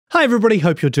Hi everybody,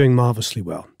 hope you're doing marvelously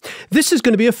well. This is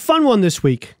going to be a fun one this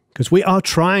week because we are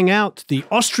trying out the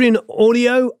Austrian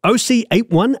Audio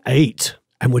OC818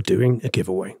 and we're doing a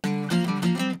giveaway.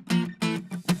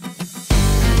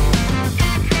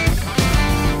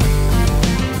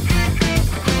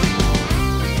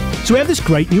 So we have this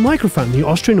great new microphone, the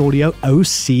Austrian Audio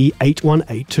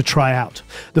OC818, to try out.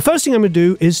 The first thing I'm going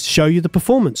to do is show you the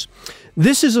performance.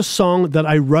 This is a song that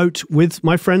I wrote with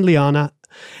my friend Liana,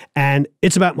 and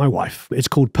it's about my wife. It's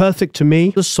called Perfect to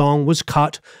Me. The song was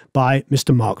cut by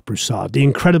Mr. Marc Broussard, the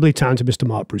incredibly talented Mr.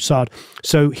 Marc Broussard.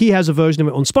 So he has a version of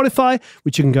it on Spotify,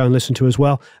 which you can go and listen to as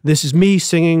well. This is me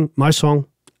singing my song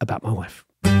about my wife.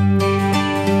 Your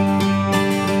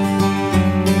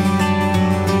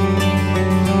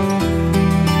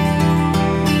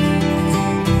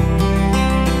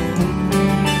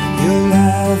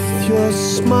laugh, your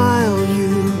smile,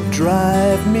 you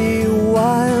drive me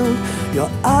wild. Your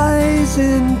eyes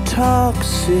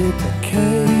intoxicate.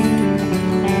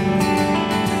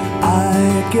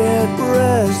 I get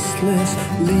restless,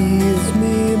 leaves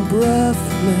me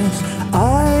breathless.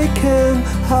 I can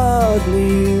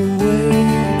hardly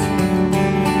wait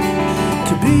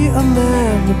to be a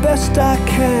man, the best I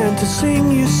can, to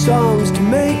sing you songs, to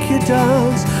make you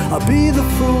dance. I'll be the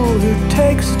fool who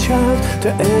takes a chance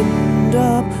to end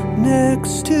up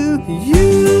next to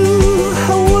you.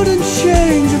 I wouldn't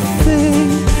change a thing.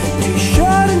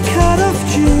 T-shirt and cut-off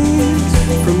jeans,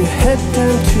 from your head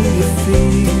down to your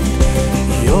feet.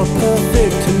 You're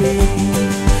perfect to me.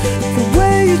 The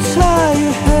way you tie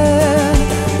your hair,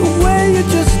 the way you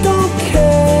just don't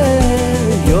care.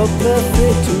 You're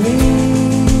perfect to me.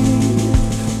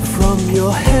 From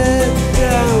your head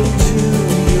down to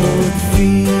your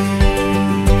feet.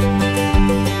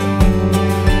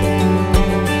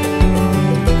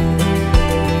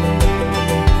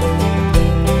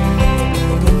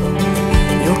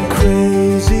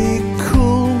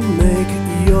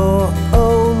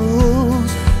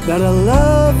 That I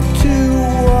love to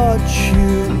watch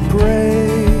you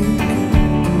break.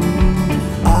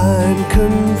 I'm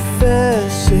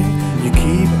confessing, you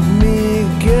keep me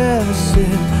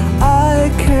guessing.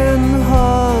 I can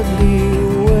hardly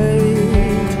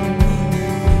wait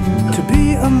to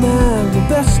be a man, the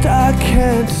best I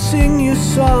can, to sing you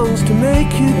songs, to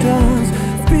make you dance.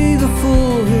 Be the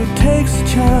fool who takes a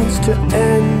chance to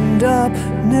end up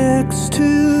next to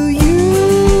you.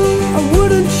 I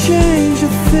wouldn't change a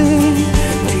thing.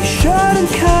 T-shirt and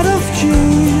cut-off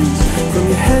jeans, from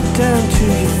your head down to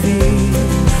your feet.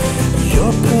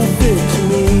 You're perfect to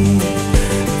me.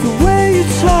 The way you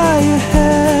tie your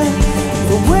hair,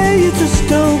 the way you just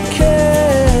don't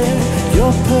care.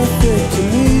 You're perfect to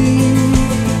me.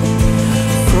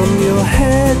 From your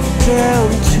head down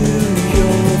to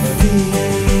your feet.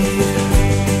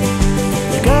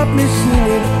 You got me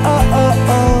singing, oh, oh,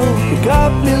 oh. You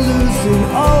got me losing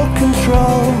all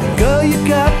control. Girl, you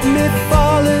got me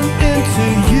falling into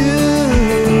you.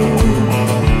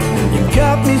 You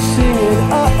got me singing,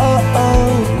 oh, oh, oh.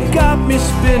 You got me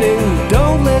spinning,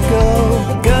 don't let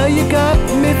go. Girl, you got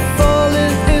me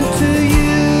falling into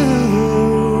you.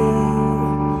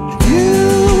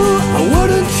 I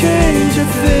wouldn't change a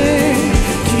thing.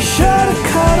 T-shirt and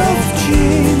cut-off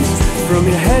jeans, from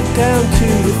your head down to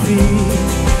your feet.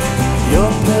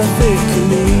 You're perfect to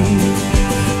me.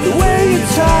 The way you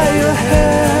tie your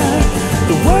hair,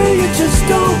 the way you just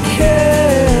don't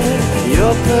care.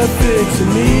 You're perfect to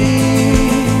me.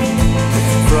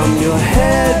 From your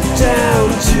head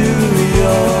down to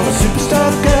your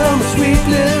superstar girl, my sweet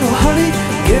little honey,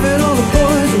 giving all the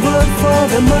boys a run for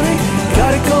their money.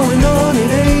 Got it going on,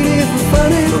 it ain't even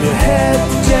funny. From your head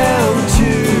down to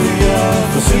your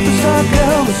superstar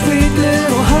girl, my sweet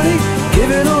little honey,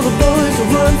 giving all the boys a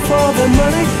run for their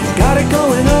money. Got it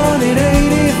going on, it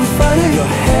ain't even funny. Your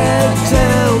head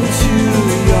down to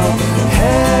your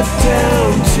head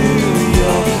down to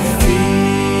your feet.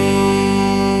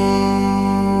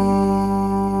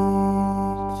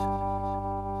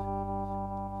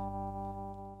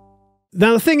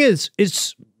 Now the thing is,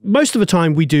 it's most of the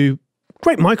time we do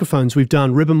great microphones. We've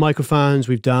done ribbon microphones,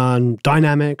 we've done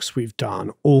dynamics, we've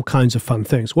done all kinds of fun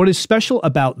things. What is special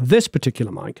about this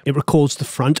particular mic, it records the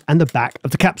front and the back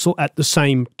of the capsule at the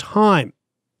same time.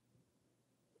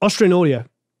 Austrian Audio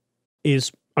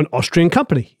is an Austrian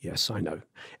company. Yes, I know.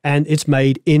 And it's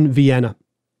made in Vienna.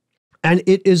 And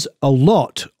it is a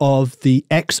lot of the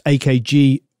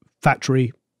ex-AKG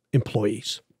factory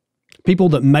employees. People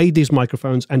that made these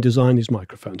microphones and designed these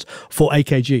microphones for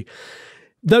AKG.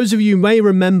 Those of you may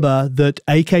remember that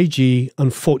AKG,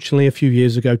 unfortunately, a few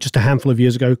years ago, just a handful of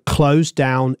years ago, closed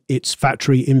down its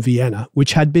factory in Vienna,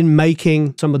 which had been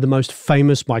making some of the most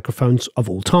famous microphones of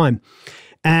all time.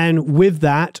 And with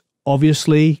that,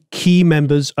 obviously, key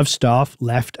members of staff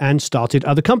left and started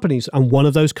other companies. And one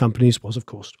of those companies was, of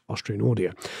course, Austrian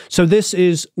Audio. So this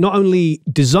is not only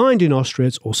designed in Austria,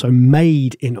 it's also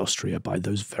made in Austria by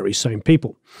those very same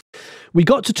people. We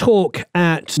got to talk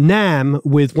at NAMM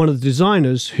with one of the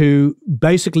designers who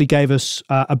basically gave us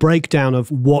a breakdown of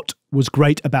what was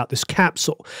great about this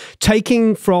capsule,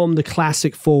 taking from the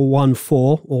classic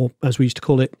 414, or as we used to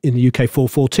call it in the UK,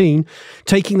 414,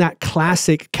 taking that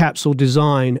classic capsule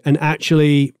design and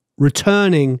actually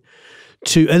returning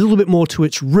to a little bit more to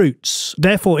its roots.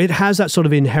 Therefore, it has that sort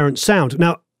of inherent sound.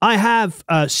 Now, I have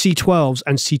C12s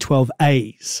and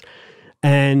C12As,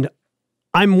 and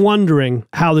I'm wondering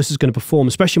how this is going to perform,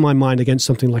 especially in my mind, against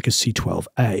something like a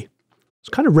C12A. It's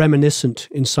kind of reminiscent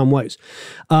in some ways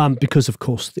because, of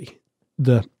course,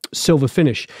 the silver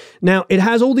finish. Now, it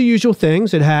has all the usual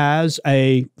things. It has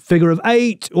a figure of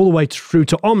 8 all the way through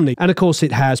to Omni. And, of course,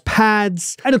 it has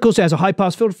pads. And, of course, it has a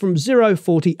high-pass filter from 0,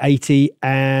 40, 80,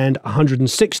 and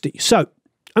 160. So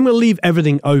I'm going to leave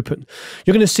everything open.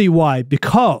 You're going to see why.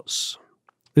 Because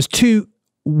there's two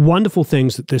wonderful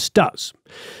things that this does.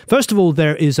 First of all,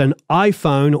 there is an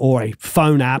iPhone or a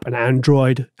phone app, an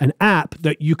Android, an app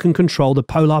that you can control the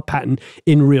polar pattern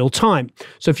in real time.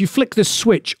 So if you flick this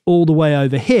switch all the way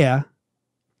over here,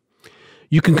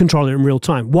 you can control it in real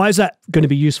time. Why is that going to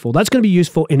be useful? That's going to be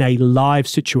useful in a live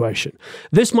situation.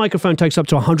 This microphone takes up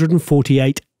to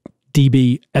 148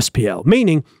 dB SPL,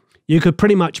 meaning you could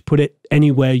pretty much put it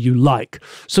anywhere you like.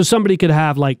 So somebody could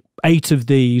have like 8 of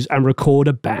these and record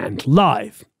a band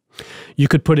live. You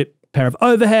could put a pair of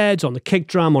overheads on the kick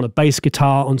drum, on a bass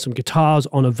guitar, on some guitars,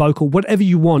 on a vocal, whatever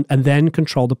you want, and then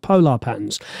control the polar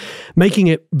patterns, making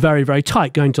it very, very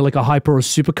tight, going to like a hyper or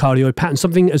super cardioid pattern,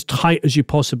 something as tight as you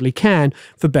possibly can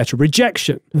for better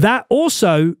rejection. That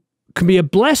also can be a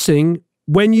blessing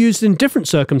when used in different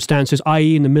circumstances,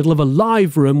 i.e. in the middle of a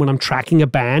live room when I'm tracking a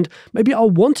band. Maybe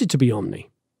I'll want it to be Omni.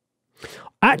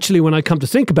 Actually, when I come to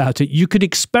think about it, you could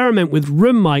experiment with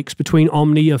room mics between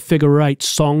Omni or figure 8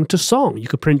 song to song. You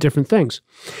could print different things.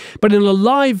 But in a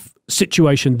live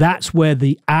situation, that's where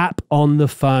the app on the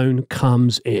phone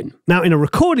comes in. Now, in a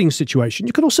recording situation,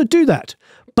 you can also do that.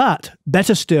 But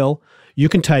better still, you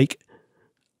can take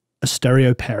a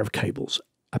stereo pair of cables,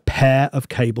 a pair of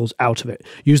cables out of it.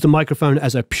 Use the microphone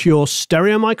as a pure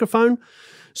stereo microphone.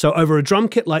 So over a drum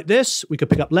kit like this, we could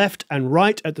pick up left and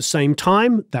right at the same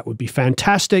time. That would be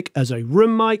fantastic as a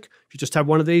room mic. If you just have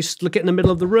one of these, stick it in the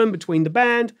middle of the room between the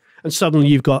band, and suddenly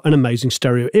you've got an amazing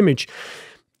stereo image.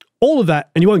 All of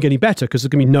that, and you won't get any better because there's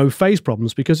going to be no phase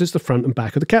problems because it's the front and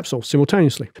back of the capsule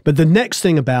simultaneously. But the next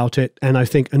thing about it, and I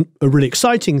think a really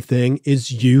exciting thing,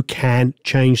 is you can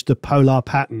change the polar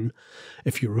pattern.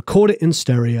 If you record it in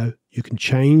stereo, you can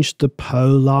change the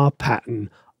polar pattern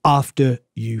after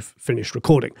you've finished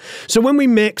recording. So when we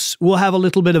mix, we'll have a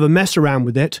little bit of a mess around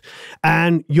with it,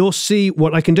 and you'll see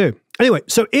what I can do. Anyway,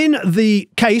 so in the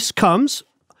case comes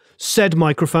said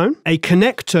microphone, a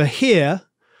connector here,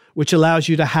 which allows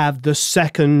you to have the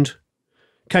second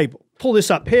cable. Pull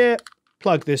this up here,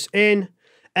 plug this in,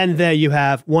 and there you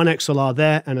have one XLR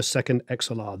there and a second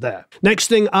XLR there. Next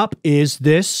thing up is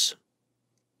this.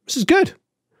 This is good.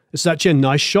 This is actually a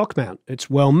nice shock mount. It's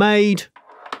well made.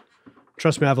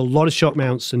 Trust me, I have a lot of shock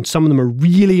mounts, and some of them are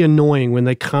really annoying when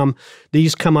they come.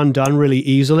 These come undone really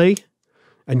easily,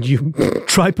 and you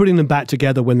try putting them back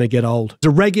together when they get old. It's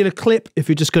a regular clip if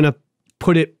you're just going to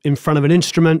put it in front of an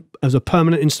instrument as a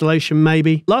permanent installation,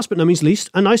 maybe. Last but not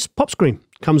least, a nice pop screen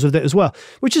comes with it as well,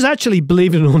 which is actually,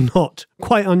 believe it or not,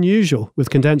 quite unusual with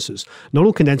condensers. Not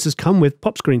all condensers come with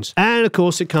pop screens. And of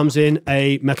course, it comes in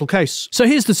a metal case. So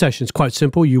here's the session. It's quite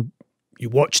simple. You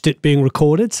watched it being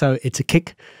recorded, so it's a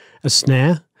kick, a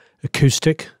snare,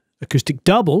 acoustic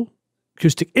double,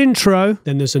 acoustic intro,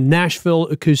 then there's a Nashville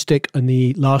acoustic in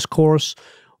the last chorus,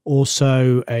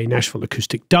 also a Nashville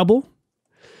acoustic double,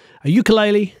 a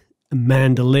ukulele, a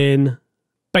mandolin,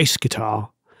 bass guitar,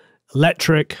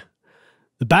 electric,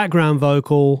 the background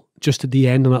vocal just at the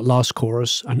end on that last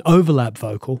chorus, an overlap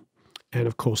vocal, and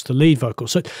of course the lead vocal.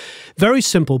 So very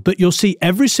simple, but you'll see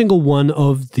every single one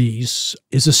of these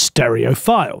is a stereo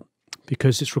file,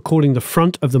 because it's recording the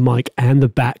front of the mic and the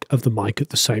back of the mic at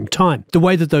the same time. The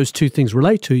way that those two things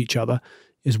relate to each other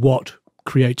is what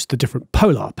creates the different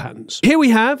polar patterns. Here we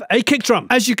have a kick drum.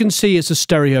 As you can see, it's a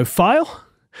stereo file.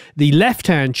 The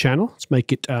left-hand channel, let's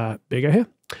make it bigger here,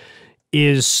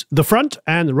 is the front,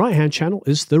 and the right-hand channel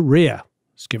is the rear.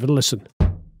 Let's give it a listen.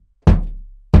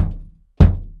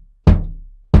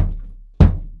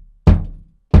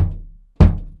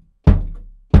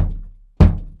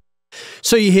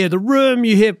 So you hear the room,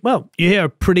 you hear a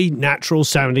pretty natural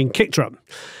sounding kick drum.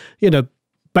 You know,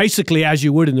 basically as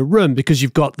you would in the room, because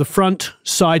you've got the front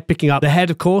side picking up the head,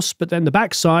 of course, but then the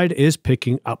back side is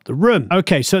picking up the room.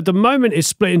 Okay, so at the moment it's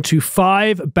split into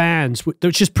 5 bands,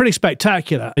 which is pretty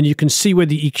spectacular. And you can see where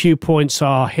the EQ points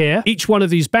are here. Each one of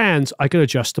these bands, I can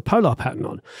adjust the polar pattern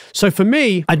on. So for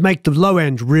me, I'd make the low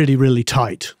end really, really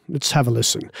tight. Let's have a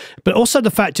listen. But also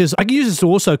the fact is, I can use this to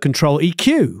also control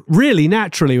EQ really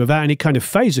naturally without any kind of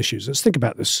phase issues. Let's think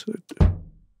about this.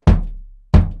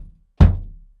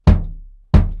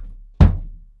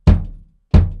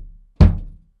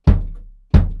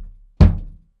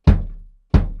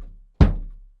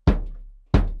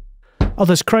 Oh,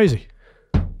 that's crazy.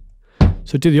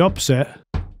 So do the opposite.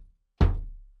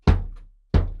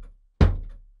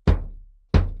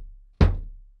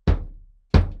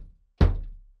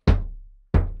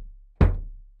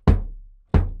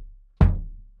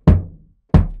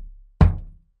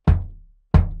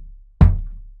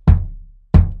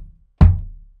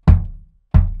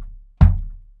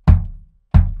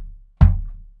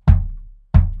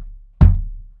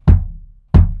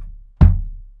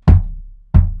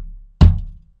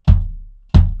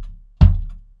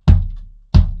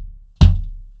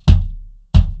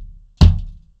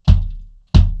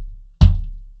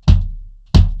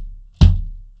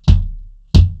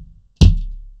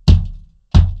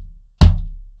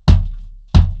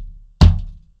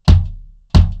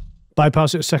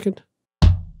 Bypass it a second.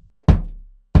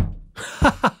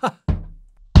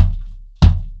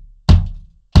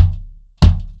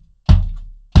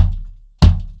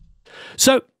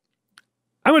 So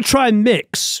I'm going to try and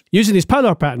mix using these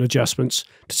polar pattern adjustments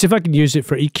to see if I can use it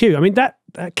for EQ. I mean, that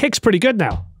kick's pretty good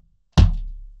now.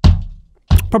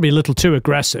 Probably a little too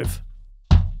aggressive.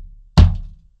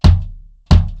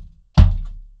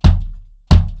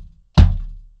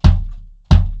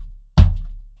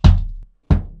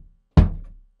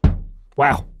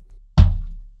 Wow.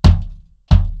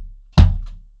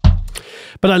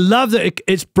 But I love that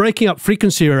it's breaking up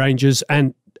frequency ranges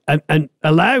and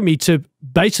allowing me to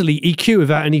basically EQ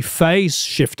without any phase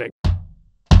shifting.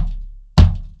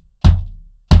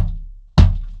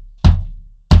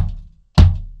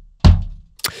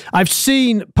 I've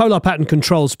seen polar pattern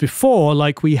controls before,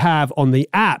 like we have on the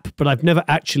app, but I've never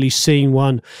actually seen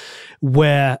one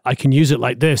where I can use it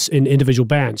like this in individual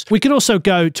bands. We can also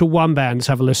go to one band. Let's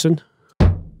have a listen.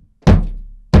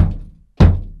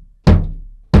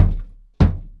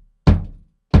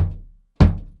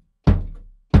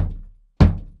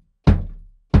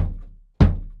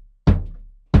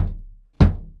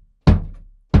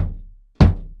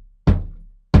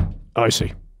 I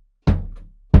see.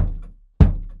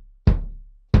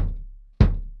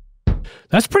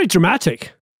 That's pretty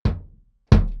dramatic.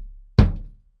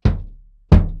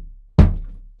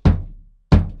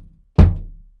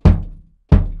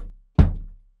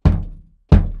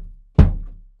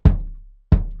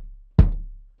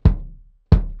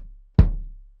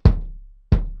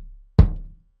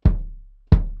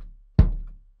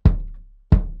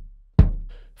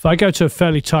 If I go to a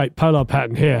fairly tight polar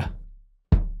pattern here,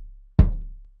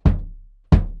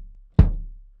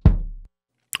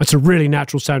 it's a really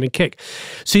natural sounding kick.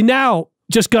 See, now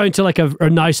just going to like a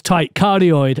nice tight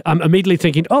cardioid, I'm immediately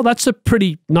thinking, oh, that's a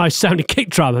pretty nice sounding kick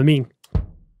drum. I mean,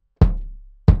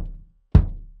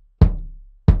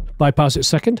 bypass it a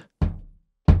second.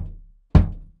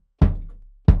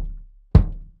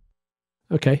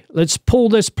 Okay, let's pull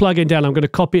this plugin down. I'm going to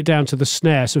copy it down to the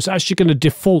snare. So it's actually going to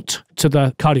default to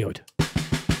the cardioid.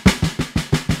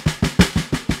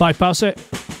 Bypass it.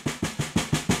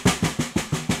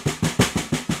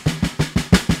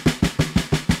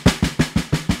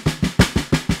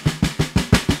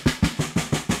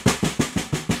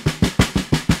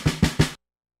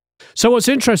 So what's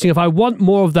interesting, if I want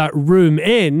more of that room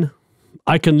in,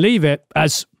 I can leave it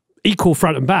as equal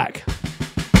front and back.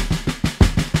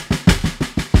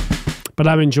 But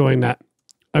I'm enjoying that.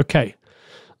 Okay,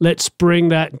 let's bring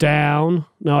that down.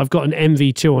 Now I've got an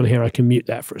MV2 on here. I can mute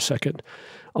that for a second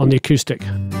on the acoustic.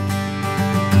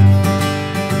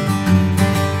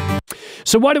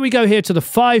 So why don't we go here to the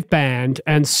 5 band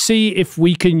and see if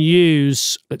we can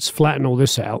use, let's flatten all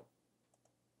this out.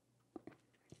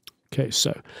 Okay,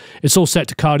 so it's all set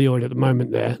to cardioid at the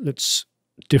moment there. Let's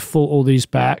default all these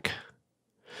back.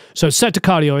 So it's set to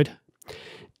cardioid.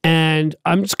 And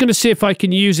I'm just going to see if I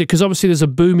can use it, because obviously there's a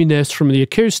boominess from the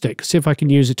acoustic. See if I can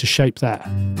use it to shape that.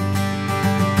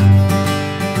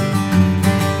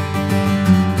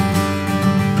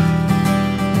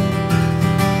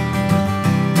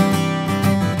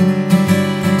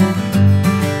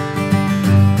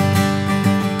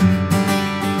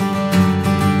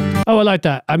 Oh, I like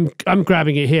that. I'm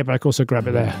grabbing it here, but I can also grab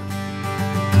it there.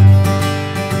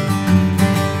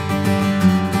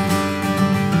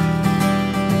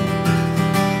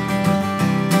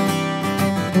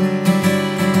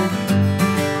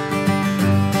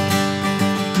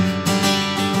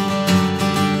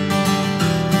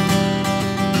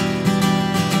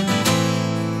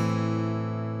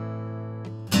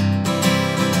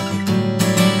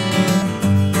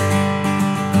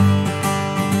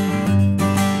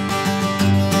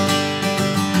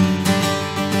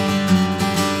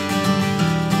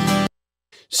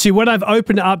 See, when I've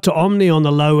opened it up to Omni on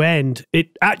the low end,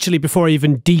 it actually, before I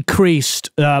even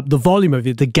decreased the volume of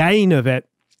it, the gain of it,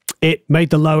 it made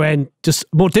the low end just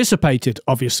more dissipated,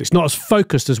 obviously. It's not as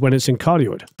focused as when it's in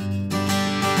cardioid.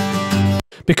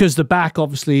 Because the back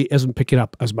obviously isn't picking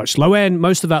up as much low end.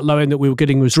 Most of that low end that we were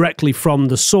getting was directly from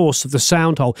the source of the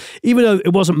sound hole. Even though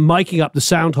it wasn't miking up the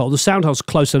sound hole's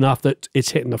close enough that it's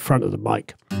hitting the front of the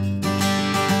mic.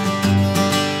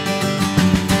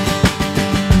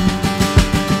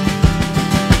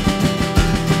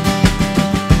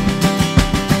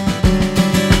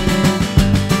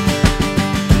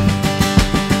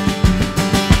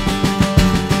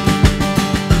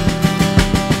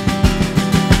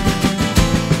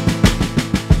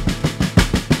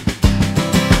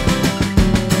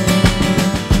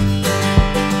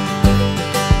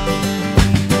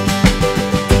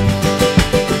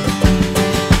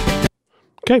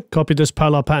 Okay, copy this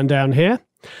Polar pattern down here.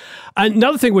 And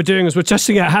another thing we're doing is we're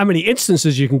testing out how many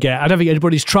instances you can get. I don't think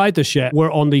anybody's tried this yet.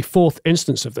 We're on the 4th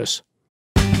instance of this.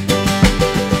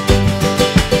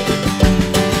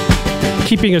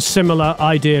 Keeping a similar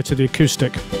idea to the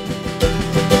acoustic.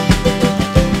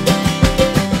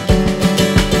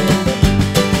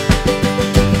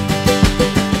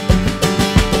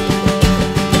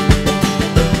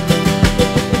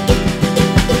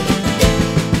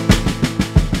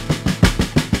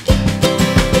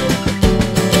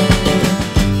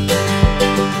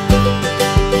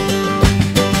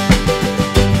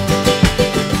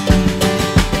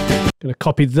 Going to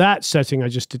copy that setting I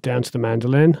just did down to the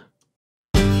mandolin.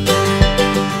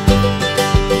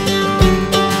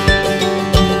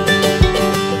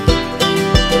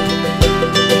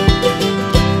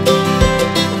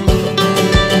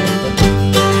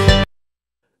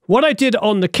 What I did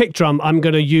on the kick drum, I'm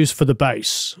going to use for the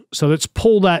bass. So let's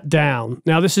pull that down.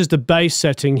 Now this is the bass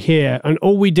setting here, and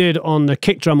all we did on the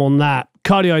kick drum on that,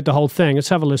 cardioid the whole thing. Let's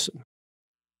have a listen.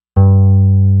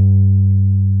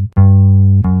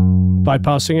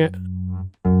 Bypassing it.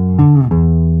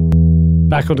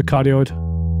 Back onto cardioid.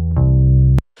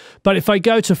 But if I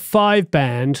go to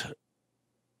 5-band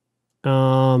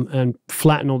and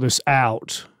flatten all this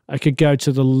out, I could go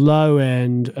to the low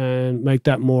end and make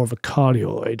that more of a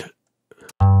cardioid.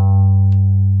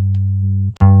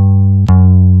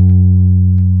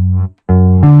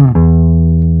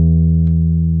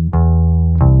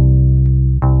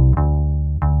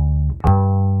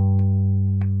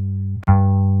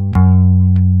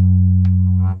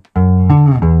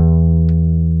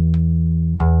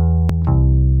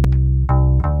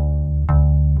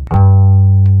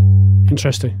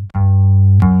 Interesting.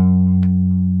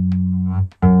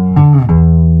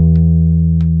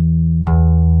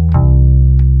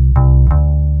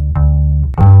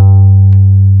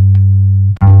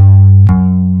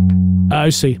 I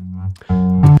see.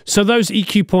 So those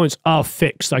EQ points are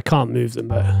fixed. I can't move them,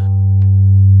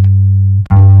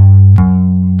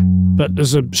 but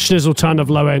there's a shizzle ton of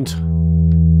low end.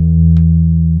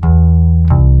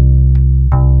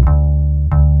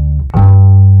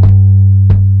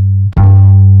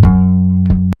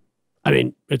 I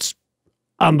mean, it's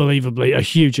unbelievably a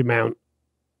huge amount.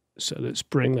 So let's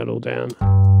bring that all down.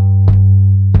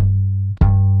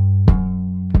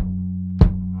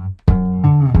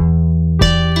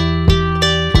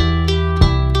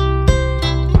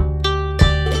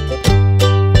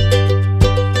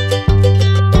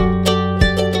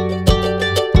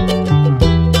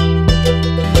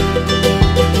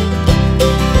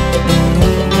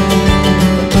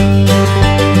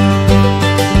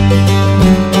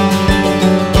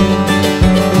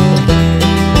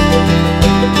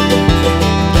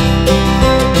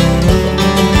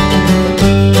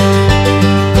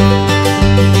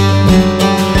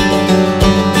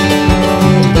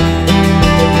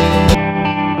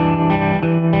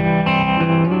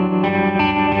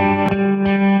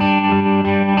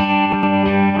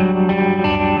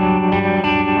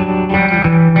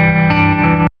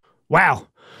 Wow.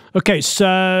 Okay,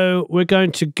 so we're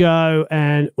going to go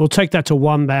and we'll take that to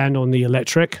 1-band on the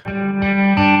electric.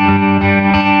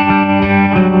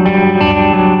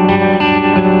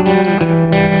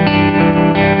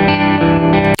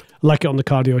 like it on the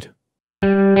cardioid.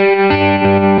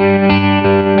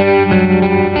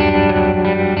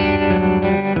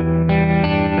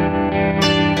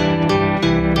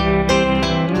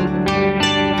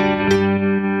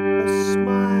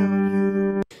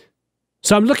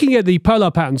 So I'm looking at the polar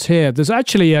patterns here. There's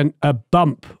actually a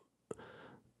bump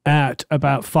at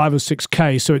about 5 or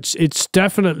 6K, so it's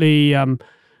definitely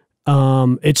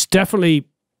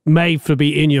made for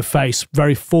be in your face,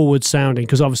 very forward sounding,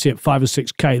 because obviously at 5 or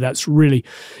 6K, that's really,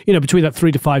 you know, between that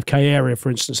 3 to 5K area, for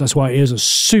instance. That's why ears are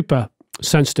super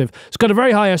sensitive. It's got a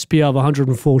very high SPL of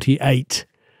 148,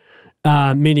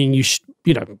 meaning you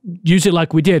know, use it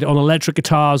like we did on electric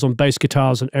guitars, on bass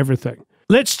guitars, and everything.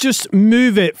 Let's just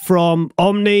move it from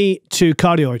omni to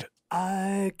cardioid.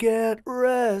 I get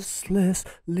restless,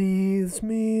 leaves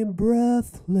me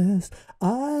breathless.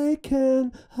 I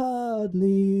can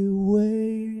hardly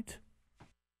wait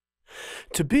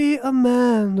to be a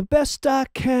man, the best I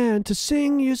can, to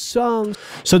sing you songs.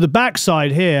 So the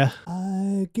backside here.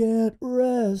 I get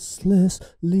restless,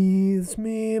 leaves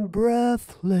me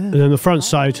breathless. And then the front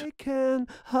side. I can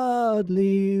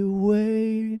hardly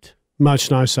wait. Much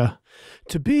nicer.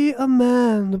 To be a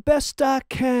man, the best I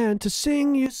can, to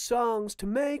sing you songs, to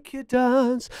make you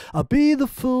dance. I'll be the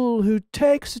fool who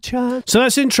takes a chance. So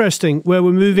that's interesting, where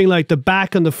we're moving like the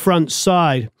back and the front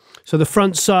side. So the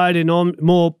front side in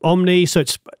more omni, so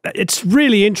it's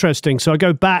really interesting. So I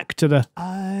go back to the...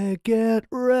 I get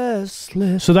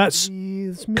restless. So that's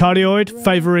cardioid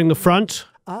favoring the front.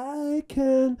 I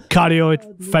can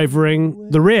cardioid favoring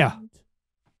the rear.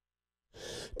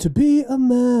 To be a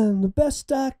man, the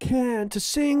best I can, to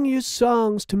sing you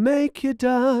songs, to make you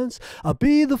dance. I'll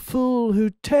be the fool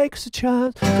who takes a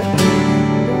chance to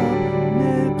end up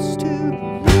next to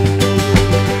you.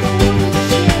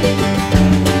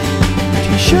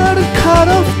 T-shirt and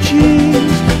cut-off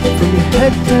jeans, from your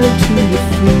head down to your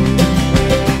feet.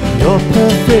 You're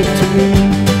perfect to me.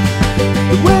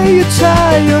 The way you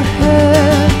tie your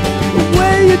hair, the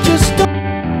way you just don't.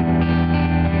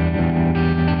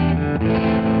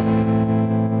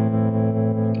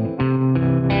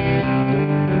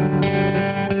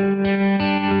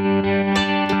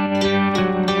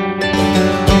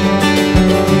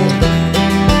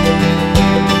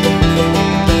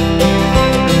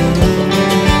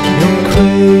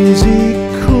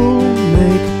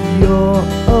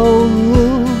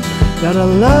 I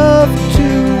love to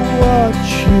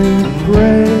watch you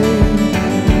break.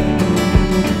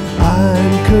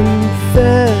 I'm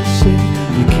confessing,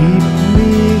 you keep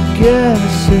me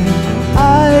guessing.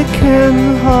 I can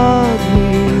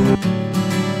hardly.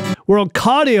 We're on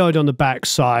cardioid on the back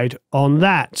side on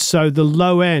that, so the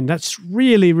low end. That's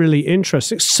really, really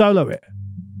interesting. Solo it.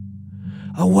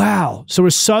 Oh wow! So we're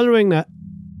soloing that.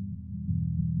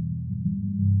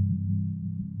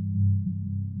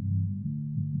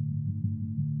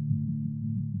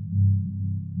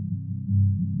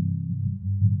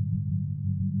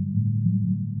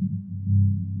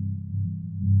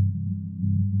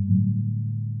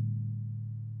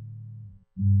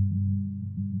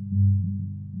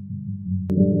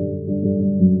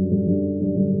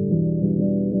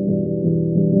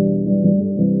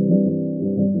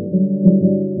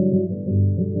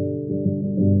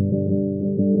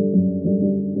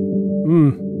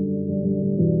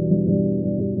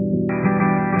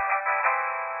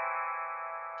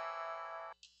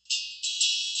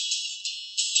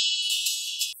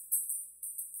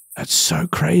 That's so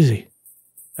crazy.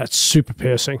 That's super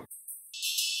piercing.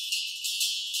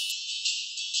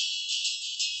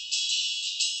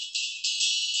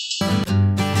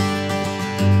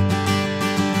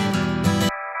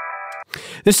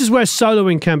 This is where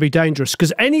soloing can be dangerous,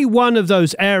 because any one of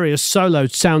those areas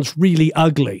soloed sounds really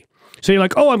ugly. So you're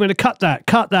like, oh, I'm going to cut that,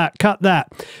 cut that, cut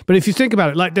that. But if you think about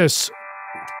it like this,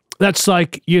 that's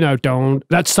like, you know,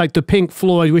 that's like the Pink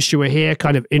Floyd Wish You Were Here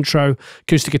kind of intro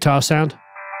acoustic guitar sound.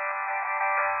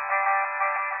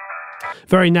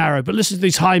 Very narrow, but listen to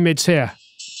these high mids here.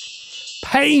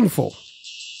 Painful.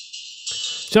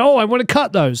 So, oh, I want to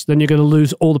cut those. Then you're going to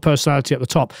lose all the personality at the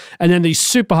top. And then these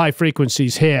super high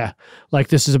frequencies here, like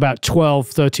this is about 12,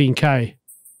 13K.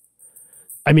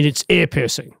 I mean, it's ear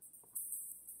piercing.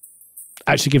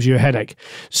 Actually gives you a headache.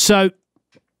 So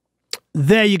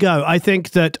there you go. I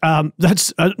think that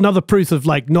that's another proof of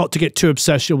like not to get too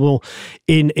obsessional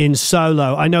in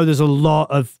solo. I know there's a lot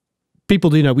of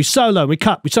people, you know, we solo, we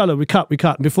cut, we solo, we cut, we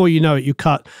cut. And before you know it, you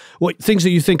cut. What things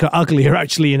that you think are ugly are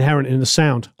actually inherent in the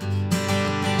sound.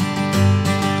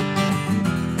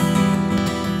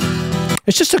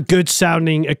 It's just a good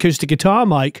sounding acoustic guitar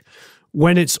mic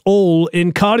when it's all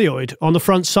in cardioid on the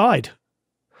front side.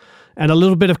 and a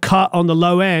little bit of cut on the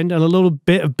low end and a little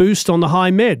bit of boost on the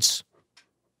high mids.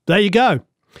 There you go.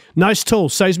 Nice tool.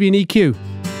 Saves me an EQ.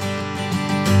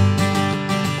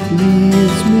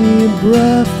 Leaves me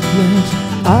breathless,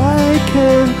 I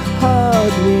can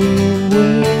hardly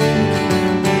wait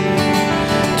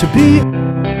to be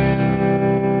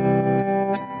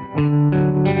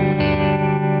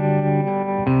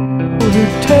who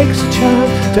takes a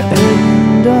chance to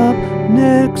end up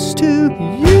next to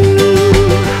you.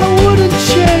 I wouldn't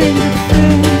change a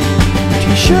thing.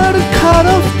 T-shirt and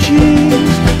cut-off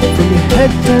jeans, from your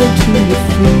head down to your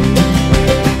feet.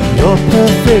 You're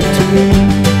perfect to me.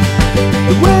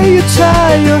 The way you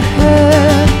tie your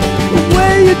hair, the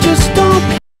way you just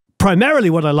don't. Primarily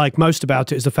what I like most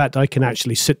about it is the fact that I can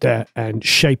actually sit there and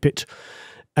shape it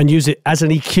and use it as an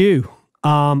EQ.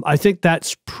 I think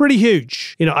that's pretty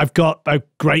huge. You know, I've got a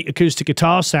great acoustic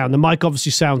guitar sound. The mic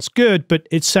obviously sounds good, but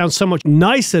it sounds so much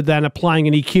nicer than applying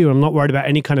an EQ. I'm not worried about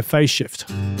any kind of phase shift.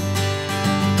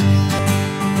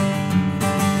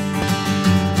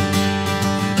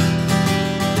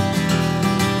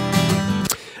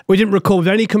 We didn't record with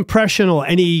any compression or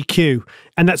any EQ,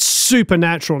 and that's super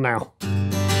natural now.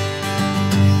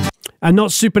 And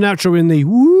not supernatural in the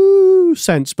woo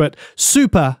sense, but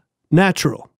super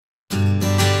natural.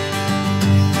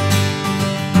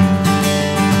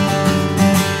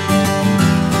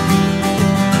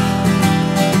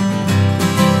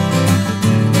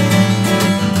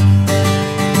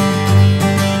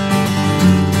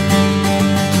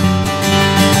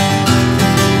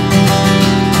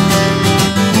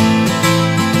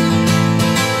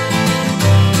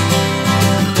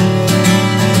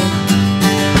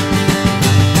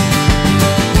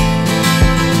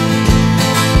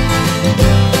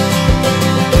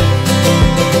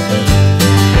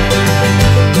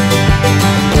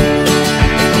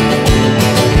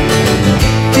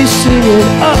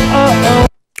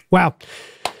 Wow.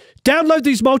 Download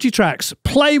these multi-tracks,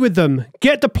 play with them,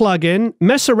 get the plugin,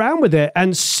 mess around with it,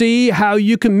 and see how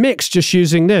you can mix just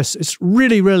using this. It's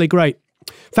really, really great.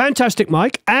 Fantastic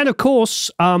mic. And of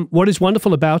course, what is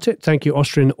wonderful about it, thank you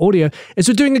Austrian Audio, is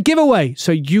we're doing a giveaway.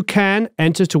 So you can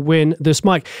enter to win this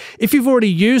mic. If you've already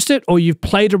used it or you've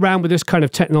played around with this kind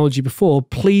of technology before,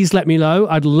 please let me know.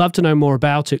 I'd love to know more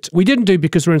about it. We didn't do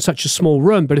because we're in such a small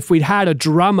room, but if we'd had a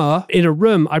drummer in a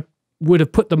room, I would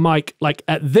have put the mic like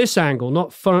at this angle,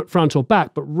 not front or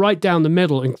back, but right down the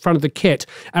middle in front of the kit,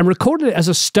 and recorded it as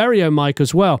a stereo mic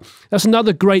as well. That's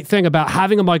another great thing about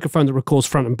having a microphone that records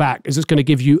front and back, is it's going to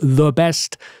give you the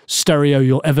best stereo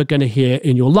you're ever going to hear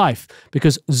in your life,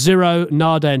 because zero,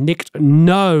 nada, nicked,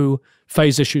 no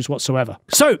phase issues whatsoever.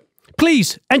 So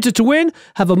please enter to win,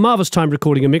 have a marvelous time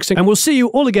recording and mixing, and we'll see you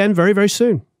all again very, very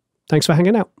soon. Thanks for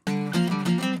hanging out.